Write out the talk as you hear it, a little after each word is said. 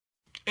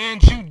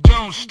And you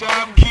don't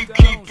stop, keep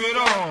it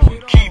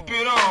on, keep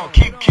it on,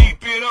 keep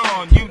it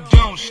on. You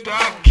don't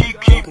stop, keep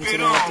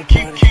it on,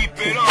 keep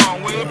it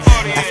on. Where the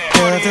party at?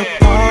 After the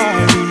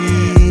party,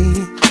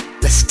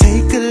 let's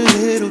take a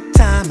little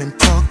time and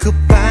talk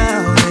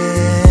about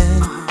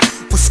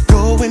it. What's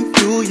going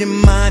through your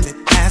mind? It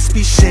has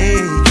me shaking.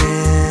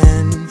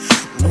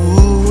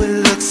 Ooh,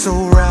 it looks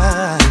so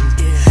right.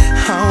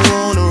 I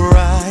wanna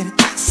ride.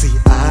 See,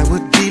 I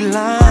would be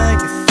lying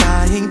if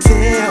I ain't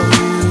tell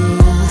you.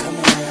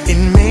 It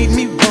made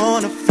me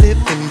wanna flip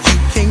and you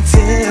can't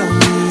tell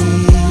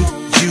me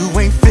you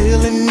ain't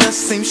feeling the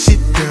same shit,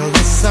 girl.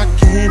 It's our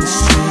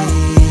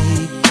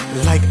chemistry,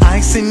 like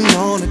icing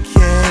on a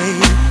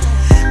cake.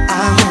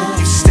 I hope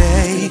you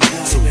stay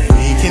so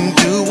we can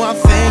do our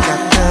thing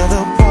after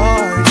the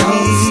party.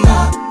 Don't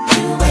stop,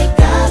 you ain't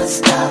gotta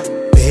stop.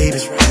 Baby,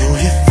 do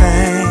your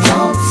thing.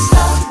 Don't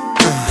stop,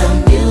 let the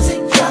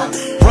music drop.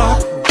 Rock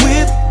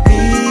with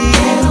me.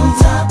 And on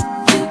top,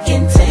 you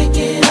can take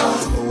it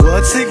off.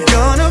 What's it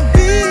gonna